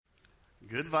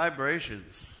Good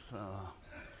vibrations.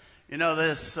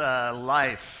 This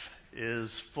life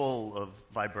is full of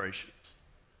vibrations.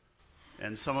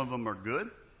 And some of them are good.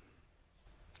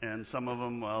 And some of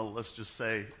them, well, let's just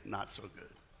say not so good.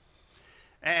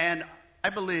 And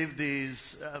I believe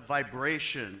these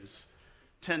vibrations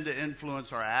tend to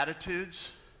influence our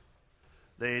attitudes.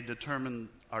 They determine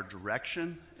our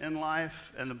direction in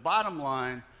life. And the bottom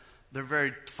line, they're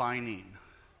very defining.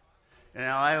 And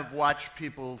I have watched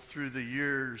people through the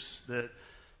years that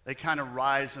they kind of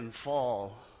rise and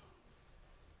fall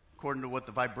according to what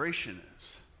the vibration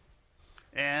is.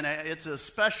 And it's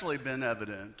especially been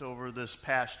evident over this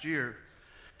past year.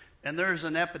 And there's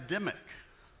an epidemic.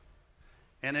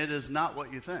 And it is not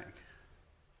what you think.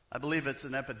 I believe it's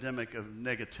an epidemic of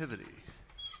negativity.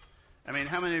 I mean,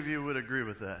 how many of you would agree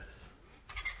with that?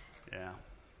 Yeah.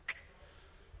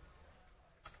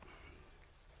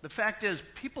 The fact is,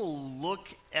 people look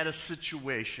at a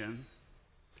situation,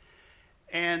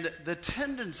 and the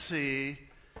tendency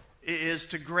is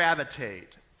to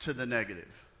gravitate to the negative,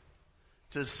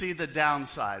 to see the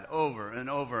downside over and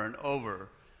over and over.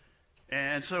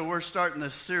 And so we're starting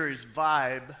this series,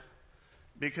 Vibe,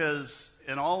 because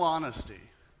in all honesty,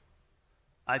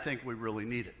 I think we really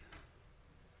need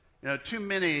it. Too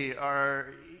many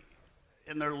are,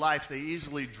 in their life, they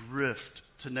easily drift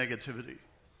to negativity.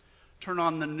 Turn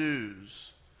on the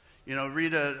news,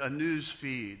 read a news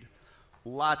feed,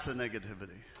 lots of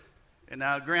negativity. And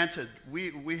now, granted,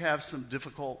 we have some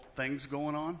difficult things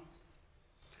going on,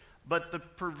 but the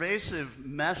pervasive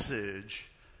message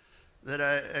that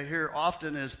I hear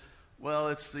often is, well,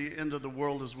 it's the end of the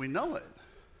world as we know it.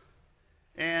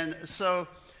 And so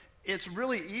it's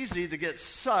really easy to get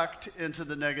sucked into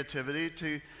the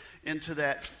negativity, into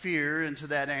that fear, into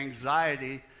that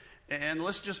anxiety. And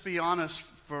let's just be honest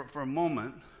for a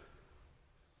moment.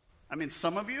 I mean,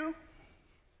 some of you,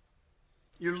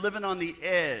 you're living on the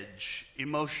edge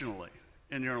emotionally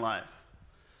in your life.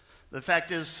 The fact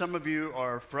is, some of you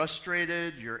are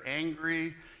frustrated, you're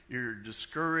angry, you're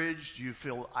discouraged, you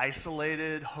feel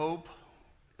isolated, hope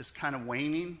is kind of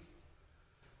waning.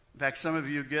 In fact, some of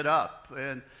you get up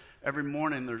and every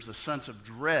morning there's a sense of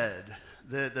dread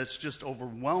that's just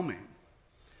overwhelming.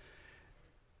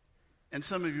 And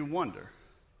some of you wonder,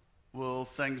 will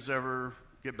things ever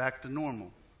get back to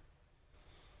normal?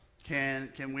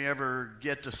 Can we ever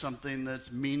get to something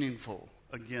that's meaningful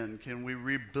again? Can we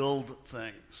rebuild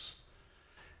things?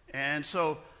 And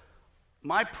so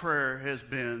my prayer has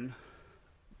been,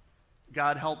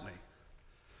 God help me.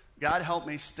 God help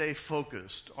me stay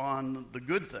focused on the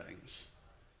good things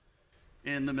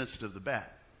in the midst of the bad.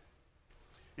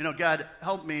 God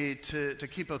help me to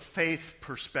keep a faith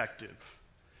perspective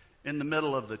in the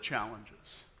middle of the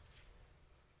challenges.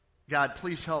 God,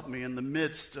 please help me in the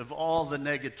midst of all the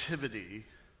negativity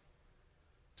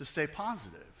to stay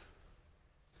positive.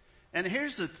 And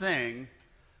here's the thing,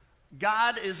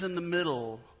 God is in the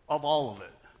middle of all of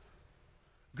it.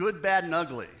 Good, bad, and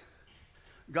ugly.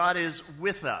 God is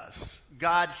with us.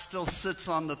 God still sits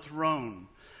on the throne.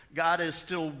 God is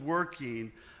still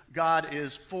working. God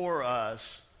is for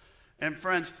us. And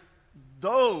friends,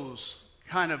 those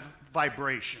kind of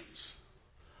vibrations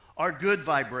are good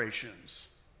vibrations.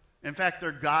 In fact,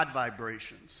 they're God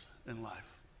vibrations in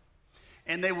life.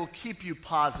 And they will keep you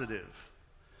positive.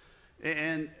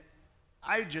 And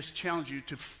I just challenge you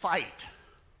to fight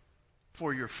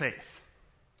for your faith.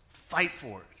 Fight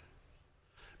for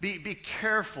it. Be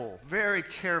careful, very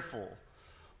careful,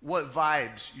 what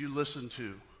vibes you listen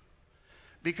to.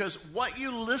 Because what you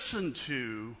listen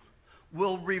to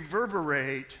will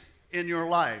reverberate in your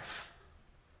life.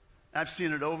 I've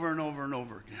seen it over and over and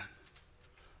over again.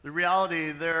 The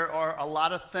reality, there are a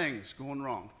lot of things going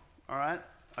wrong. All right?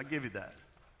 I'll give you that.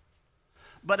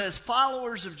 But as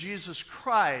followers of Jesus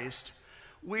Christ,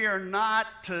 we are not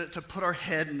to put our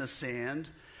head in the sand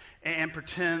and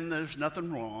pretend there's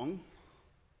nothing wrong.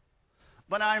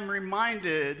 But I'm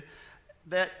reminded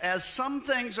that as some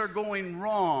things are going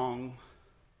wrong,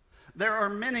 there are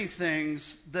many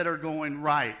things that are going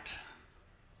right.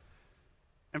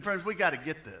 And friends, we got to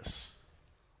get this.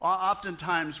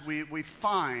 Oftentimes we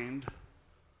find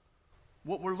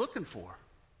what we're looking for.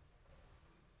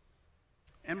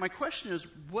 And my question is,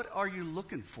 what are you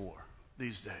looking for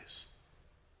these days?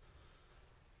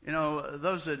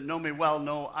 Those that know me well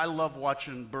know I love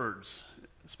watching birds,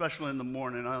 especially in the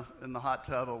morning. In the hot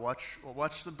tub, I'll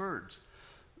watch the birds.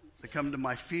 They come to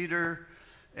my feeder,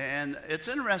 and it's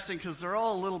interesting because they're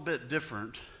all a little bit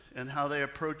different in how they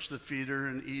approach the feeder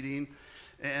and eating.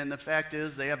 And the fact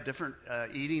is, they have different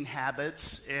eating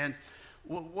habits. And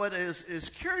what is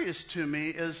curious to me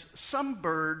is some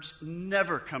birds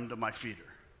never come to my feeder.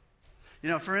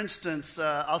 For instance,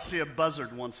 I'll see a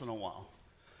buzzard once in a while.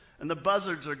 And the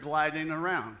buzzards are gliding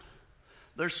around.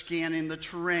 They're scanning the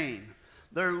terrain.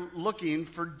 They're looking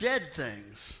for dead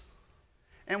things.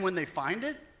 And when they find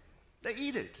it, they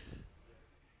eat it.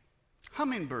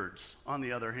 Hummingbirds, on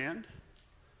the other hand,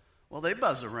 well, they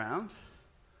buzz around,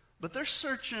 but they're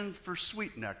searching for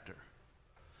sweet nectar.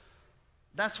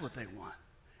 That's what they want.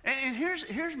 And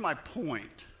here's my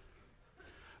point.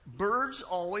 Birds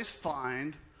always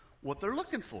find what they're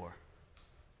looking for.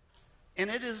 And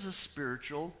it is a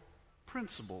spiritual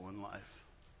principle in life.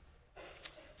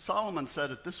 Solomon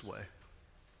said it this way: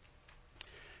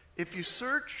 if you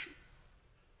search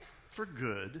for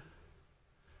good,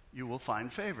 you will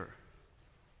find favor.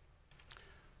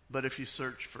 But if you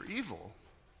search for evil,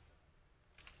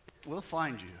 it will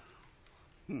find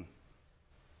you.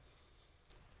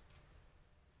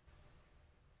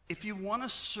 If you want to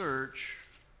search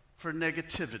for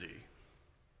negativity,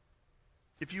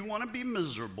 if you want to be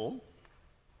miserable,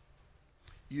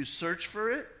 you search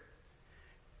for it,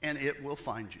 and it will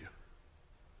find you.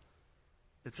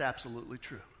 It's absolutely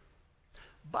true.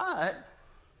 But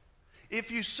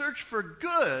if you search for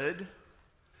good,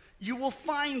 you will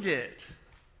find it.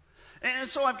 And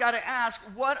so I've got to ask,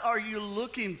 what are you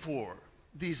looking for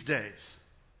these days?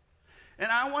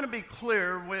 And I want to be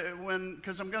clear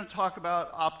because I'm going to talk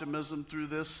about optimism through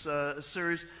this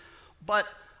series, but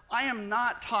I am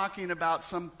not talking about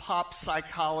some pop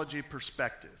psychology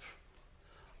perspective.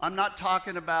 I'm not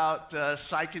talking about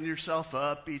psyching yourself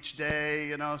up each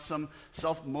day, some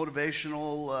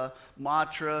self-motivational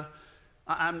mantra.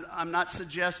 I'm not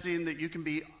suggesting that you can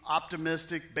be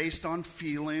optimistic based on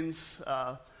feelings.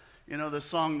 The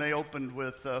song they opened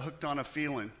with, Hooked on a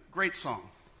Feeling, great song.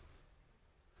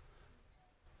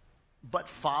 But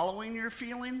following your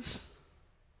feelings,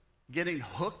 getting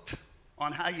hooked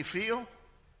on how you feel,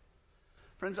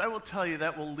 friends, I will tell you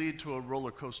that will lead to a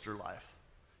roller coaster life.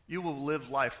 You will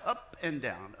live life up and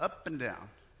down, up and down.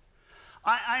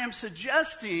 I am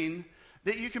suggesting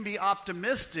that you can be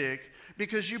optimistic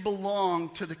because you belong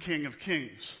to the King of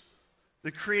Kings,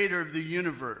 the creator of the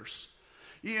universe.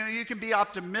 You can be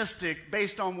optimistic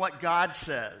based on what God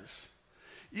says.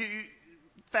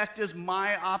 Fact is,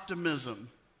 my optimism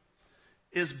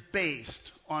is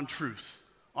based on truth,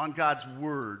 on God's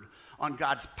word, on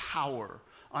God's power,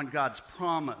 on God's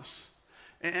promise.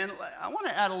 And I want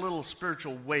to add a little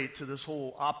spiritual weight to this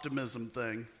whole optimism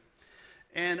thing.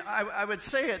 And I would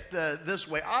say it this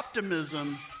way: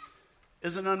 optimism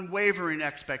is an unwavering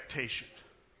expectation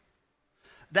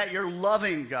that your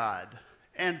loving God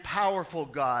and powerful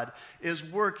God is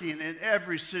working in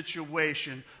every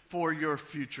situation for your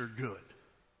future good.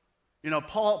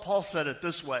 Paul said it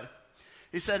this way.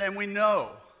 He said, and we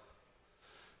know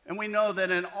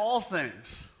that in all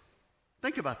things,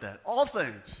 think about that, all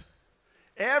things,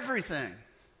 everything,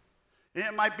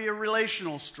 it might be a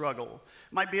relational struggle,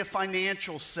 it might be a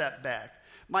financial setback,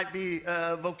 it might be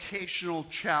a vocational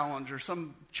challenge or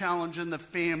some challenge in the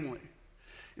family.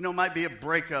 It might be a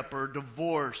breakup or a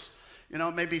divorce.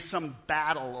 It may be some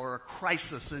battle or a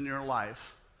crisis in your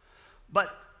life. But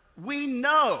we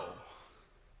know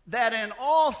that in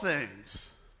all things,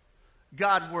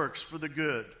 God works for the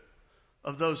good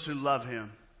of those who love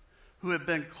him, who have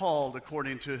been called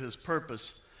according to his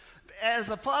purpose. As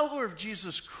a follower of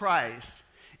Jesus Christ,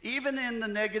 even in the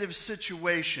negative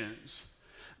situations,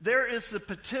 there is the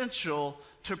potential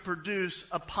to produce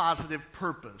a positive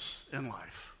purpose in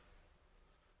life.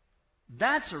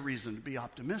 That's a reason to be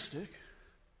optimistic.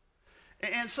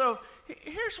 And so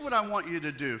here's what I want you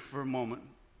to do for a moment.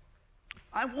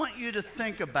 I want you to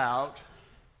think about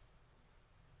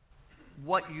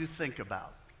what you think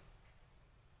about.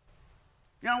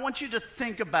 I want you to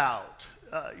think about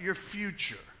your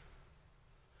future.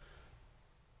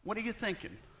 What are you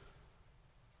thinking?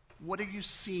 What are you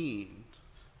seeing?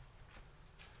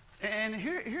 And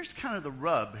here's kind of the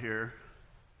rub here.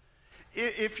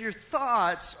 If your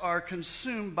thoughts are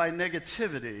consumed by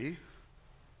negativity,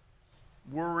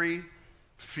 worry,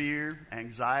 fear,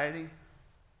 anxiety,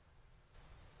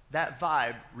 that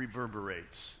vibe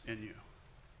reverberates in you.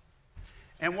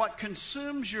 And what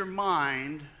consumes your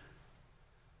mind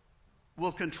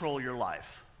will control your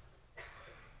life.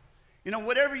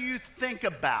 Whatever you think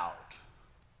about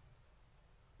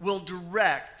will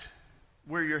direct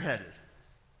where you're headed.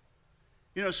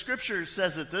 Scripture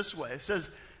says it this way. It says,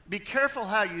 be careful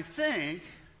how you think.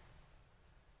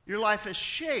 Your life is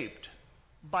shaped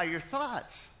by your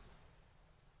thoughts.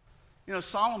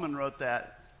 Solomon wrote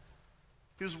that.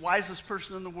 He was the wisest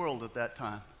person in the world at that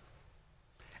time.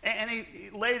 And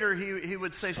later he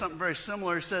would say something very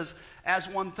similar. He says, as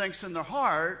one thinks in their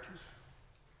heart,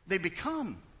 they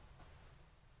become.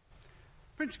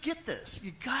 Friends, get this.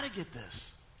 You got to get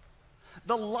this.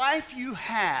 The life you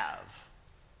have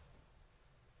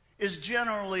is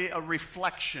generally a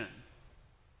reflection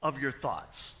of your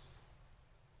thoughts.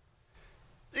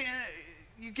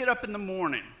 You get up in the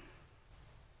morning.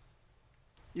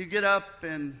 You get up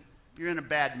and you're in a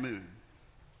bad mood.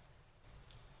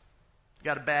 You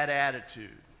got a bad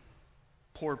attitude,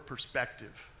 poor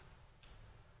perspective.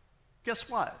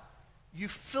 Guess what? You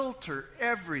filter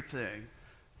everything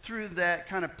through that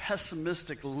kind of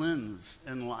pessimistic lens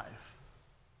in life.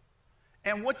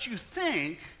 And what you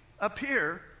think up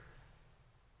here,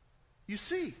 you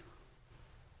see.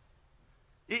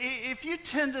 If you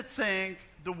tend to think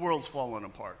the world's falling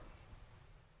apart,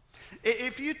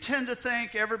 if you tend to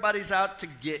think everybody's out to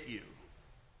get you,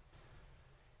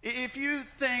 if you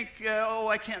think,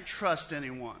 I can't trust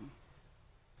anyone,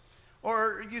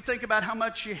 or you think about how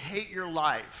much you hate your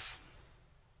life,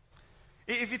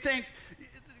 if you think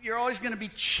you're always going to be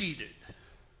cheated,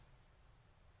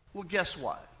 well, guess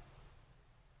what?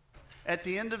 At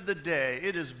the end of the day,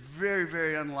 it is very,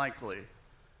 very unlikely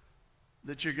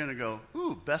that you're going to go,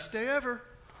 ooh, best day ever.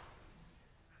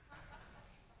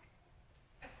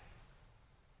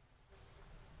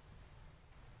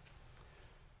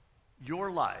 Your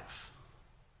life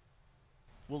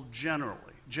will generally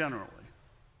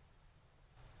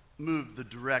move the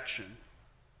direction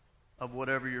of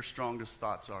whatever your strongest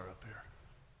thoughts are up here.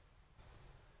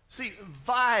 See,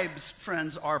 vibes,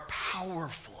 friends, are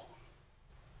powerful.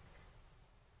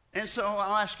 And so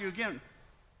I'll ask you again,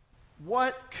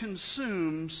 what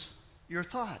consumes your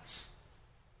thoughts?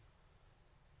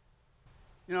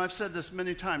 You know, I've said this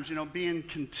many times, being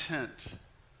content,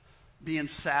 being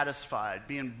satisfied,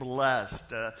 being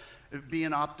blessed,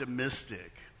 being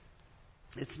optimistic.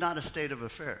 It's not a state of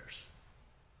affairs.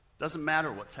 Doesn't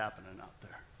matter what's happening out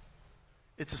there.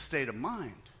 It's a state of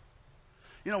mind.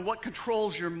 What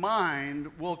controls your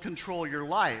mind will control your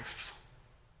life.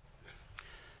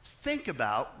 Think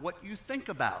about what you think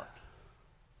about.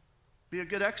 Be a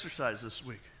good exercise this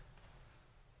week.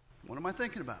 What am I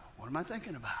thinking about? What am I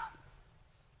thinking about?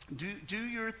 Do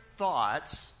your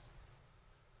thoughts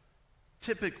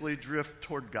typically drift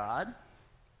toward God,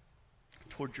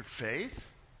 toward your faith?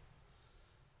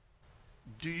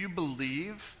 Do you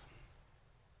believe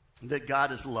that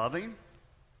God is loving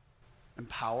and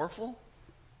powerful?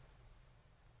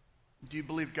 Do you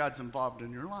believe God's involved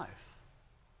in your life?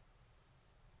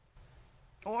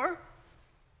 Or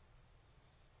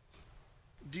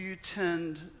do you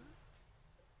tend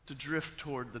to drift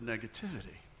toward the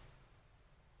negativity?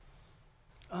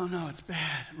 Oh no, it's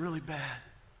bad, really bad.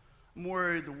 I'm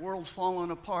worried, the world's falling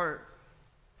apart.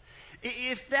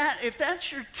 If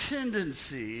that's your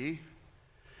tendency,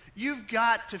 you've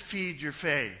got to feed your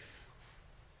faith.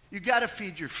 You've got to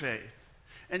feed your faith.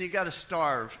 And you've got to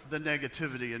starve the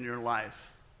negativity in your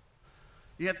life.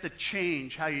 You have to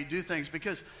change how you do things,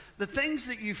 because the things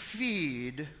that you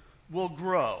feed will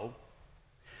grow,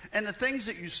 and the things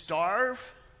that you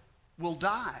starve will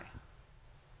die.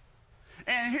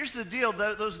 And here's the deal,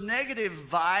 those negative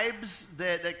vibes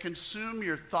that consume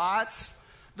your thoughts,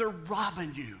 they're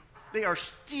robbing you. They are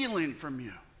stealing from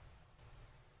you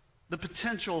the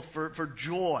potential for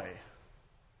joy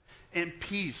and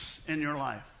peace in your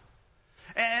life.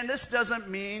 And this doesn't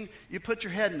mean you put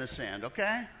your head in the sand,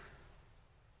 okay?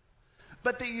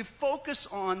 But that you focus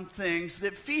on things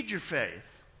that feed your faith.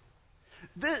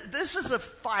 This is a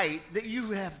fight that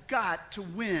you have got to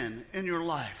win in your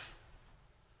life.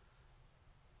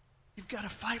 You've got to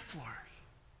fight for it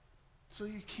so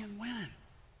you can win.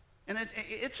 And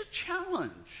it's a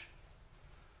challenge,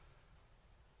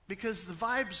 because the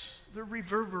vibes, they're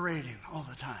reverberating all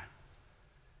the time.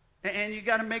 And you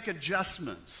got to make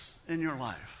adjustments in your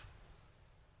life.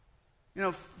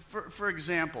 For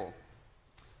example,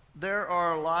 there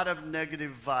are a lot of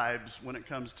negative vibes when it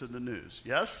comes to the news.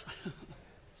 Yes?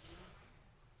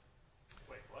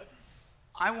 Wait, what?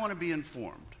 I want to be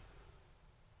informed.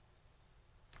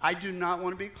 I do not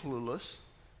want to be clueless.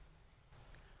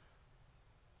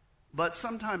 But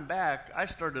sometime back, I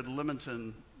started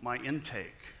limiting my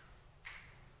intake.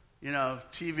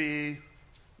 TV,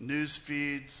 news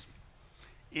feeds,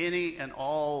 any and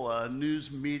all news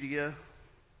media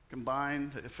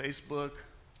combined, Facebook,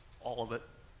 all of it.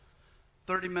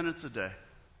 30 minutes a day.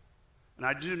 And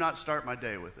I do not start my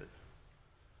day with it.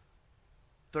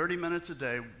 30 minutes a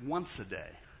day, once a day,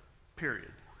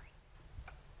 period.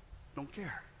 Don't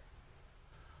care.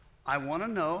 I want to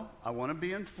know, I want to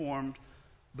be informed,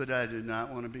 but I do not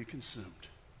want to be consumed.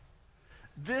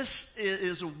 This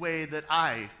is a way that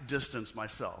I distance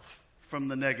myself from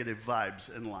the negative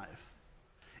vibes in life.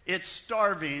 It's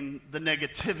starving the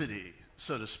negativity,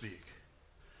 so to speak.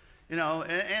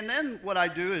 And then what I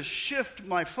do is shift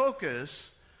my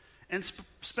focus and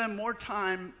spend more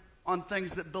time on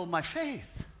things that build my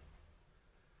faith.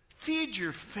 Feed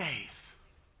your faith.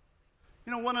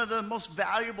 One of the most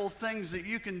valuable things that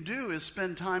you can do is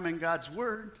spend time in God's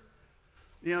Word.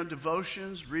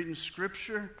 Devotions, reading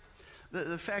Scripture.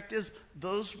 The fact is,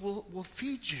 those will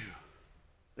feed you.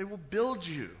 They will build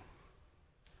you.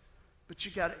 But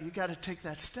you got to take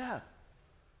that step.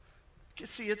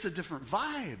 See, it's a different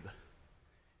vibe.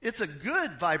 It's a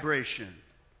good vibration.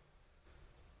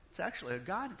 It's actually a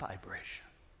God vibration.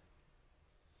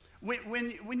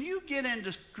 When you get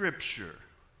into Scripture,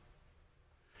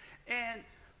 and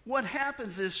what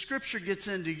happens is Scripture gets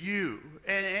into you,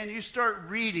 and you start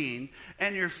reading,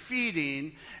 and you're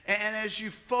feeding, and as you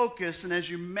focus and as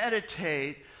you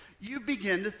meditate, you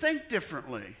begin to think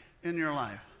differently in your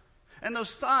life. And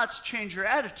those thoughts change your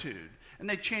attitude, and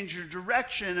they change your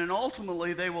direction, and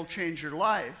ultimately they will change your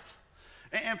life.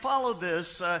 And follow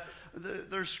this.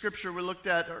 There's Scripture we looked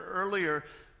at earlier,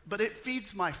 but it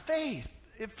feeds my faith.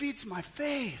 It feeds my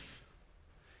faith.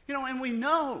 And we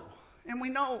know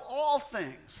all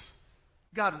things.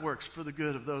 God works for the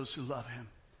good of those who love Him,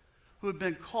 who have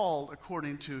been called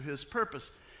according to His purpose.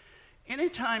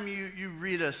 Anytime you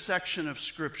read a section of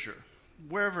Scripture,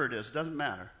 wherever it is, doesn't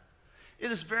matter,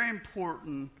 it is very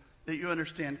important that you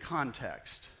understand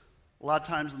context. A lot of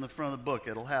times in the front of the book,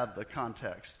 it'll have the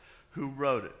context. Who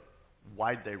wrote it?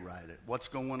 Why'd they write it? What's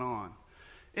going on?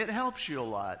 It helps you a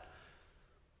lot.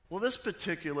 Well, this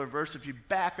particular verse, if you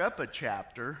back up a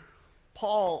chapter,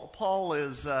 Paul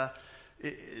is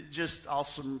just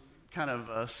also kind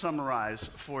of summarize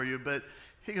for you, but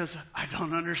he goes, I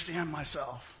don't understand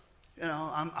myself.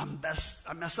 I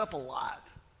mess up a lot.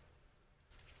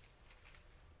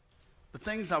 The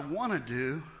things I want to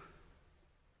do,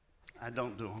 I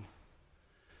don't do them.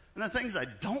 And the things I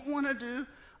don't want to do,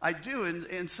 I do.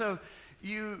 And so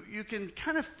you can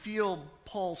kind of feel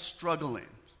Paul struggling.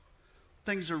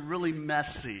 Things are really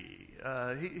messy.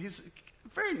 He's a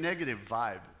very negative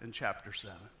vibe in chapter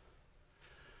 7.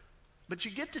 But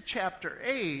you get to chapter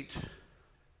 8,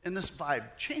 and this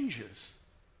vibe changes.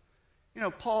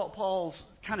 Paul's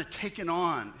kind of taken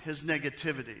on his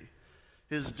negativity,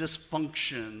 his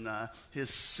dysfunction,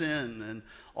 his sin, and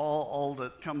all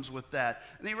that comes with that.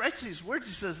 And he writes these words.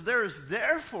 He says, there is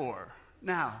therefore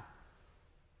now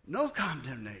no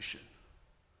condemnation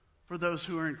for those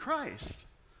who are in Christ.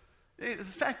 The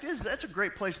fact is, that's a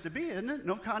great place to be, isn't it?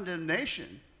 No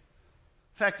condemnation.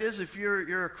 Fact is, if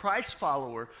you're a Christ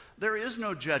follower, there is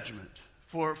no judgment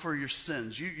for your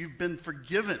sins. You've been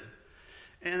forgiven.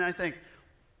 And I think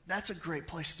that's a great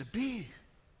place to be.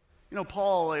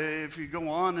 Paul, if you go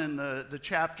on in the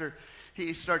chapter,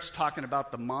 he starts talking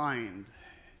about the mind.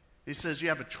 He says you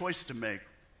have a choice to make.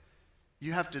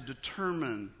 You have to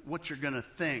determine what you're going to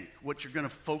think, what you're going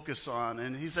to focus on.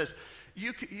 And he says,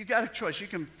 you got a choice. You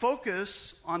can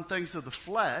focus on things of the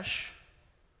flesh,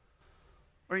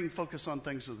 or you can focus on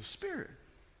things of the Spirit.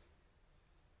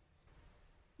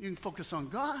 You can focus on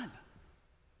God.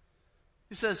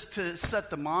 He says to set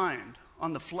the mind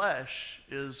on the flesh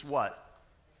is what?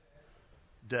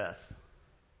 Death.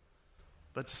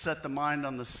 But to set the mind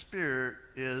on the Spirit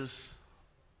is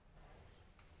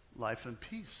life and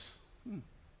peace.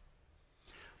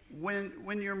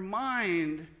 When your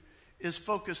mind is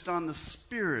focused on the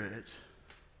Spirit,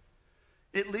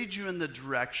 it leads you in the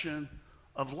direction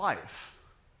of life,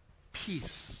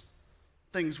 peace,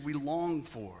 things we long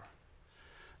for.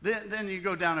 Then you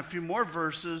go down a few more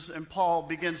verses, and Paul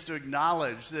begins to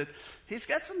acknowledge that he's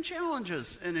got some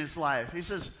challenges in his life. He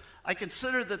says, I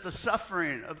consider that the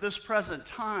suffering of this present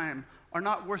time are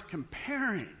not worth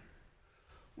comparing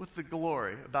with the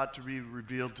glory about to be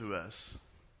revealed to us.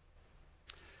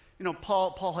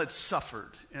 Paul had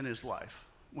suffered in his life.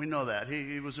 We know that.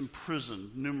 He was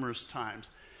imprisoned numerous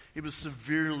times. He was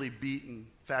severely beaten. In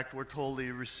fact, we're told he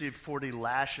received 40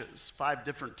 lashes 5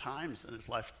 different times in his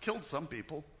life. Killed some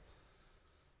people.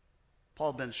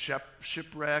 Paul had been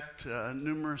shipwrecked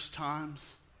numerous times.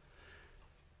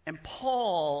 And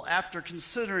Paul, after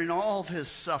considering all of his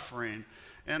suffering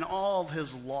and all of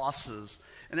his losses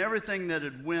and everything that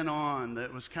had went on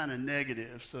that was kind of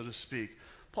negative, so to speak,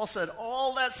 Paul said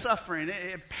all that suffering,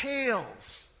 it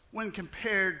pales when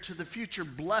compared to the future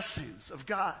blessings of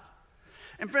God.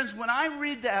 And friends, when I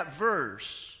read that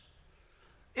verse,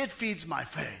 it feeds my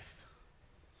faith.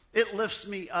 It lifts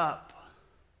me up.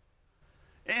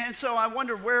 And so I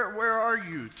wonder, where are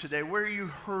you today? Where are you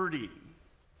hurting?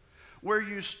 Where are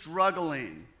you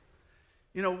struggling?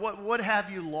 What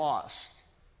have you lost?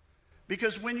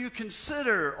 Because when you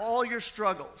consider all your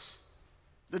struggles,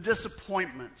 the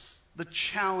disappointments, the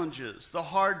challenges, the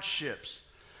hardships,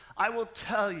 I will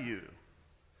tell you,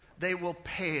 they will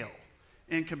pale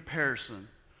in comparison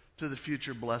to the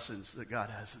future blessings that God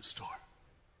has in store.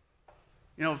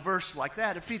 You know, a verse like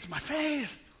that, it feeds my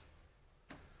faith.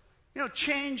 You know,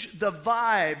 change the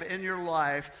vibe in your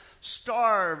life.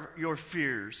 Starve your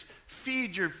fears.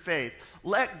 Feed your faith.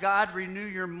 Let God renew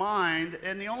your mind.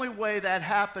 And the only way that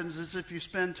happens is if you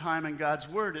spend time in God's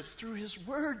Word. It's through His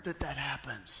Word that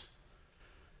happens.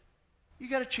 You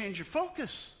got to change your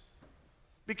focus.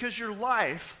 Because your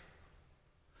life,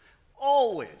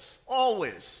 always,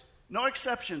 no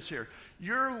exceptions here,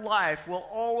 your life will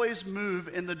always move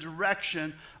in the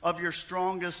direction of your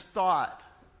strongest thought.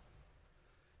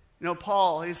 You know,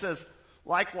 Paul, he says,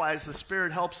 likewise, the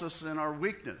Spirit helps us in our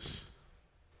weakness.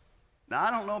 Now,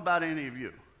 I don't know about any of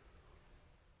you,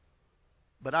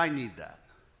 but I need that.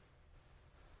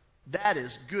 That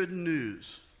is good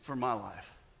news for my life.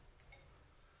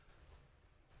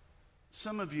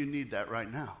 Some of you need that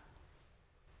right now.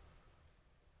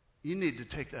 You need to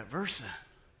take that verse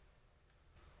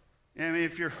in. I mean,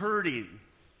 if you're hurting,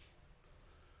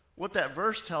 what that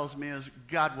verse tells me is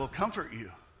God will comfort you.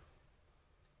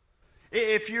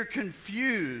 If you're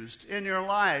confused in your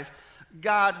life,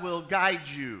 God will guide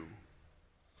you.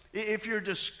 If you're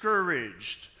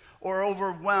discouraged or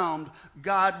overwhelmed,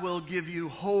 God will give you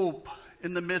hope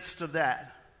in the midst of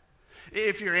that.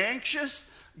 If you're anxious,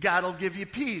 God will give you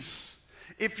peace.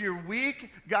 If you're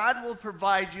weak, God will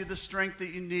provide you the strength that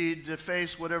you need to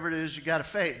face whatever it is you got to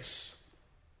face.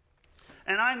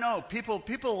 And I know people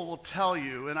will tell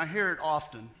you, and I hear it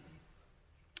often,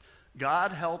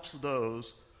 God helps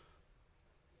those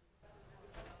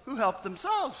who help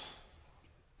themselves.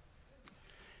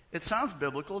 It sounds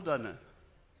biblical, doesn't it?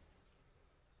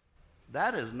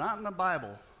 That is not in the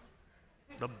Bible.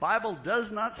 The Bible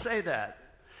does not say that.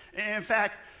 In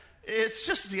fact, it's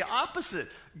just the opposite.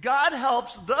 God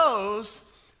helps those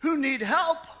who need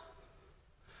help.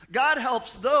 God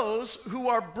helps those who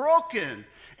are broken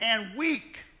and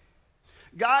weak.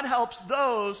 God helps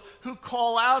those who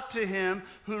call out to Him,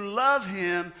 who love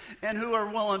Him, and who are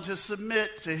willing to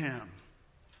submit to Him.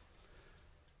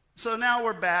 So now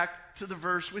we're back to the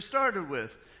verse we started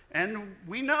with. And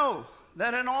we know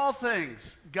that in all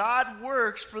things, God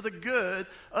works for the good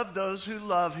of those who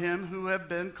love Him, who have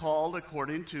been called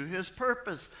according to His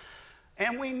purpose.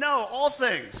 And we know all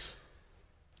things,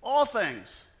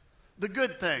 the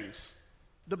good things,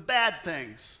 the bad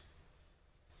things,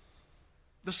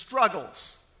 the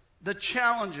struggles, the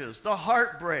challenges, the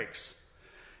heartbreaks,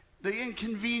 the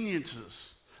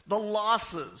inconveniences, the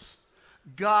losses,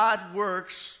 God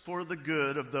works for the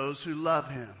good of those who love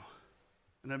Him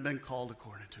and have been called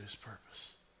according to His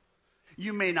purpose.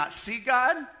 You may not see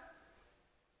God.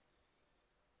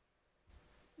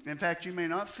 In fact, you may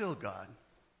not feel God.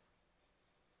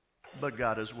 But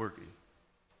God is working.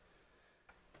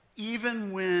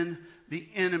 Even when the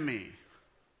enemy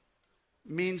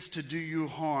means to do you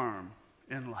harm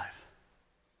in life,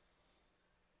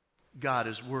 God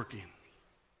is working.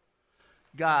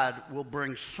 God will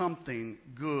bring something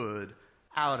good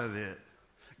out of it.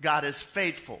 God is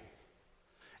faithful.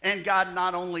 And God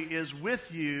not only is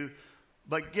with you,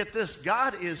 but get this,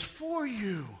 God is for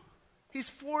you. He's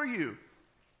for you.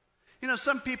 You know,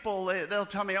 some people, they'll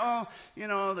tell me, oh, you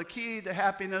know, the key to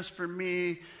happiness for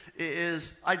me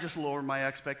is I just lower my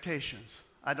expectations.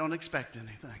 I don't expect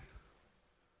anything.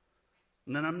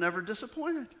 And then I'm never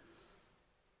disappointed.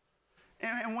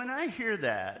 And when I hear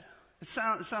that, it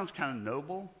sounds kind of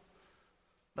noble,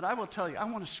 but I will tell you, I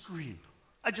want to scream.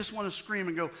 I just want to scream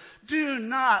and go, do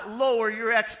not lower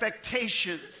your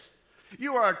expectations.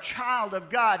 You are a child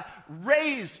of God.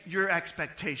 Raise your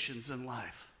expectations in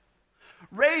life.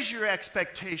 Raise your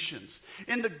expectations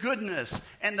in the goodness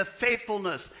and the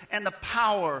faithfulness and the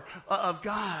power of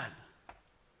God.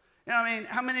 You know, I mean,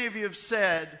 how many of you have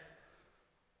said,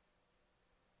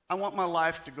 I want my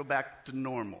life to go back to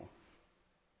normal?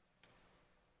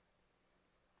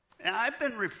 And I've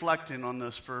been reflecting on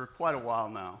this for quite a while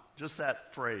now, just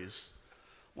that phrase.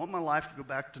 I want my life to go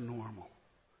back to normal.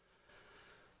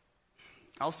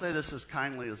 I'll say this as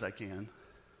kindly as I can.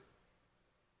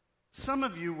 Some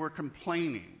of you were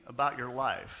complaining about your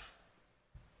life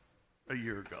a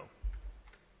year ago.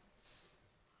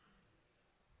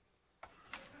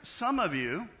 Some of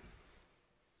you,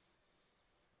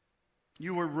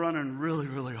 you were running really,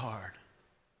 really hard.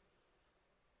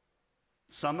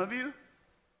 Some of you,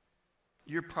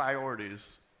 your priorities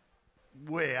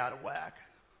way out of whack,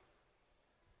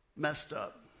 messed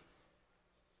up.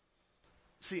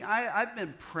 See, I've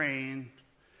been praying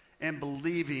and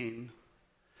believing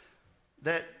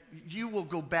that you will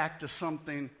go back to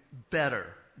something better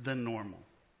than normal.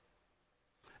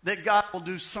 That God will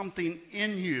do something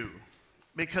in you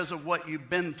because of what you've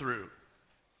been through.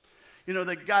 You know,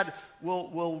 that God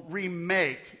will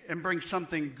remake and bring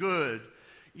something good.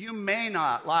 You may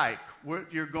not like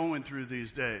what you're going through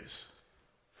these days,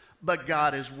 but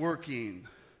God is working.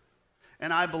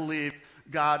 And I believe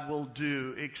God will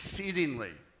do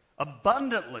exceedingly,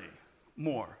 abundantly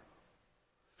more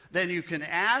than you can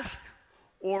ask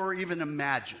or even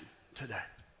imagine today.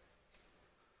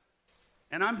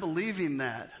 And I'm believing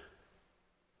that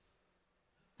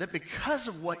because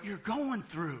of what you're going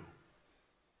through,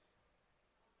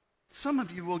 some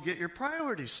of you will get your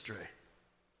priorities straight.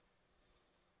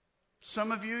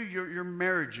 Some of you, your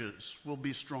marriages will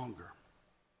be stronger.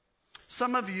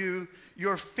 Some of you,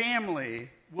 your family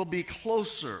will be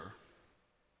closer.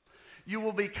 You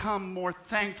will become more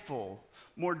thankful,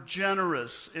 more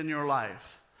generous in your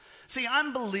life. See,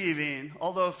 I'm believing,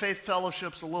 although Faith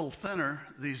Fellowship's a little thinner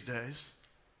these days,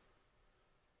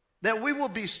 that we will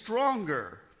be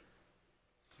stronger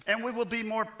and we will be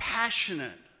more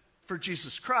passionate for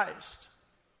Jesus Christ.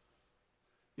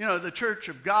 You know, the church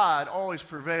of God always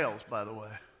prevails, by the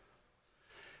way.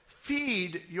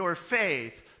 Feed your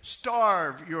faith,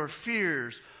 starve your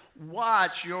fears,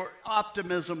 watch your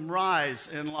optimism rise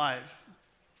in life.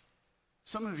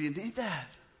 Some of you need that.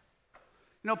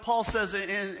 You know, Paul says,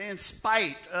 in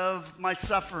spite of my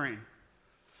suffering,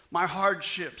 my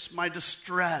hardships, my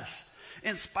distress,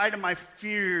 in spite of my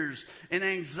fears and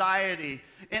anxiety,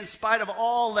 in spite of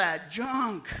all that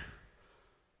junk,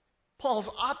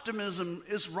 Paul's optimism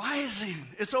is rising.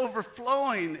 It's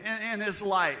overflowing in his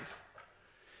life.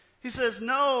 He says,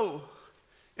 no,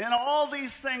 in all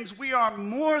these things we are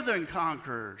more than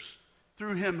conquerors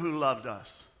through him who loved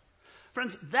us.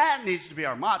 Friends, that needs to be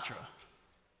our mantra.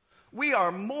 We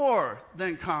are more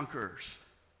than conquerors.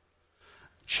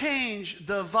 Change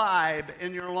the vibe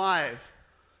in your life.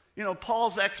 You know,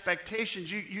 Paul's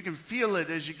expectations, you can feel it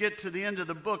as you get to the end of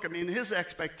the book. I mean, his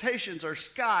expectations are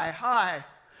sky high.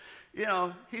 You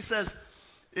know, he says,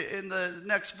 in the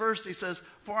next verse, he says,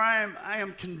 for I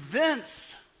am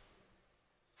convinced,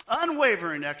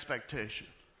 unwavering expectation,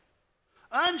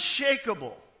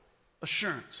 unshakable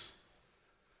assurance.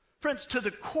 Friends, to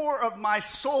the core of my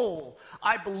soul,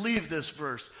 I believe this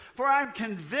verse. For I am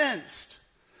convinced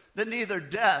that neither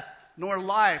death, nor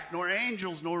life, nor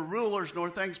angels, nor rulers, nor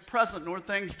things present, nor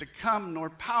things to come, nor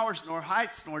powers, nor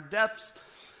heights, nor depths,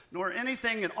 nor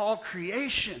anything in all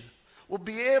creation will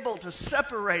be able to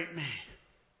separate me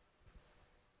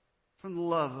from the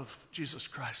love of Jesus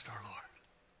Christ our Lord.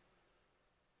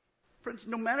 Friends,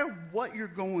 no matter what you're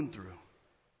going through,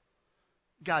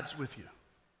 God's with you.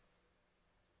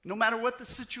 No matter what the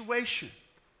situation,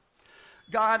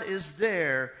 God is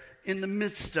there in the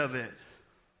midst of it.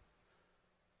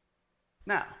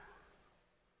 Now,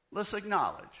 let's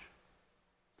acknowledge,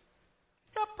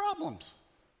 got problems.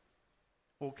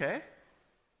 Okay?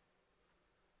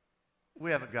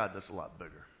 We have a God that's a lot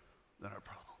bigger than our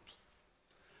problems.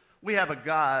 We have a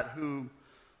God who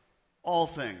all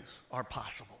things are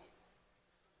possible.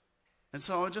 And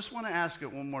so I just want to ask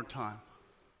it one more time.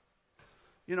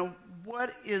 You know,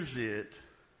 what is it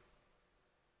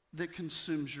that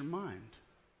consumes your mind?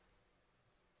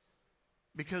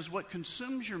 Because what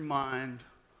consumes your mind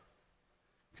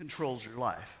controls your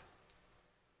life.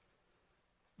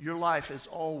 Your life is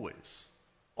always,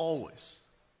 always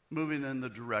moving in the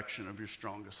direction of your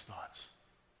strongest thoughts.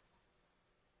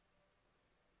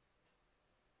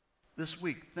 This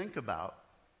week, think about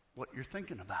what you're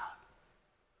thinking about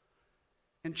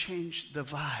and change the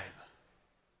vibe.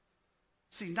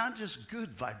 See, not just good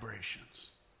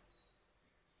vibrations.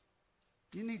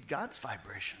 You need God's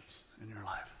vibrations in your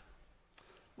life.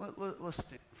 Let's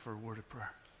stand for a word of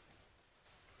prayer.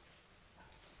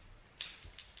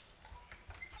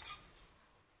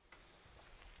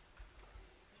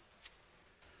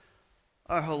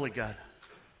 Our holy God,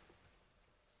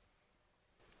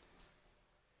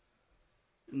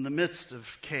 in the midst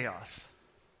of chaos,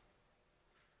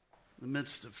 in the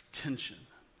midst of tension,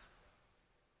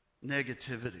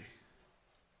 negativity,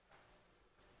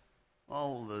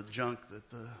 all the junk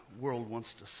that the world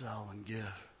wants to sell and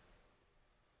give,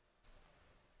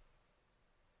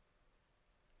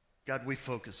 God, we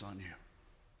focus on you.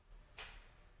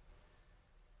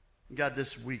 God,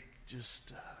 this week,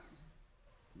 just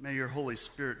may your Holy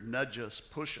Spirit nudge us,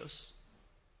 push us.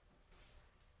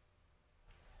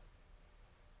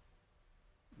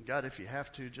 God, if you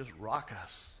have to, just rock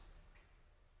us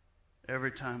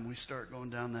every time we start going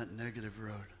down that negative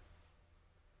road.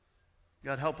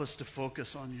 God, help us to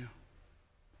focus on you.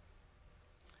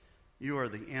 You are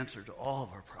the answer to all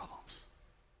of our problems.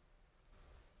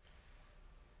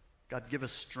 God, give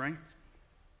us strength.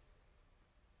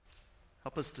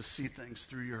 Help us to see things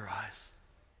through your eyes.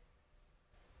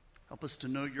 Help us to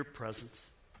know your presence.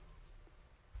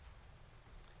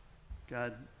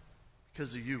 God,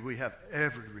 because of you, we have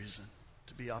every reason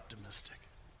to be optimistic.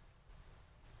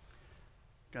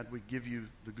 God, we give you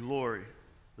the glory,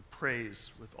 the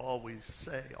praise with all we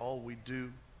say, all we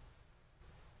do,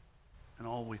 and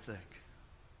all we think.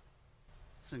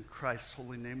 It's in Christ's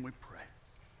holy name we pray.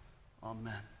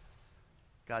 Amen.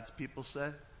 God's people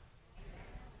said,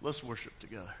 let's worship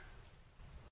together.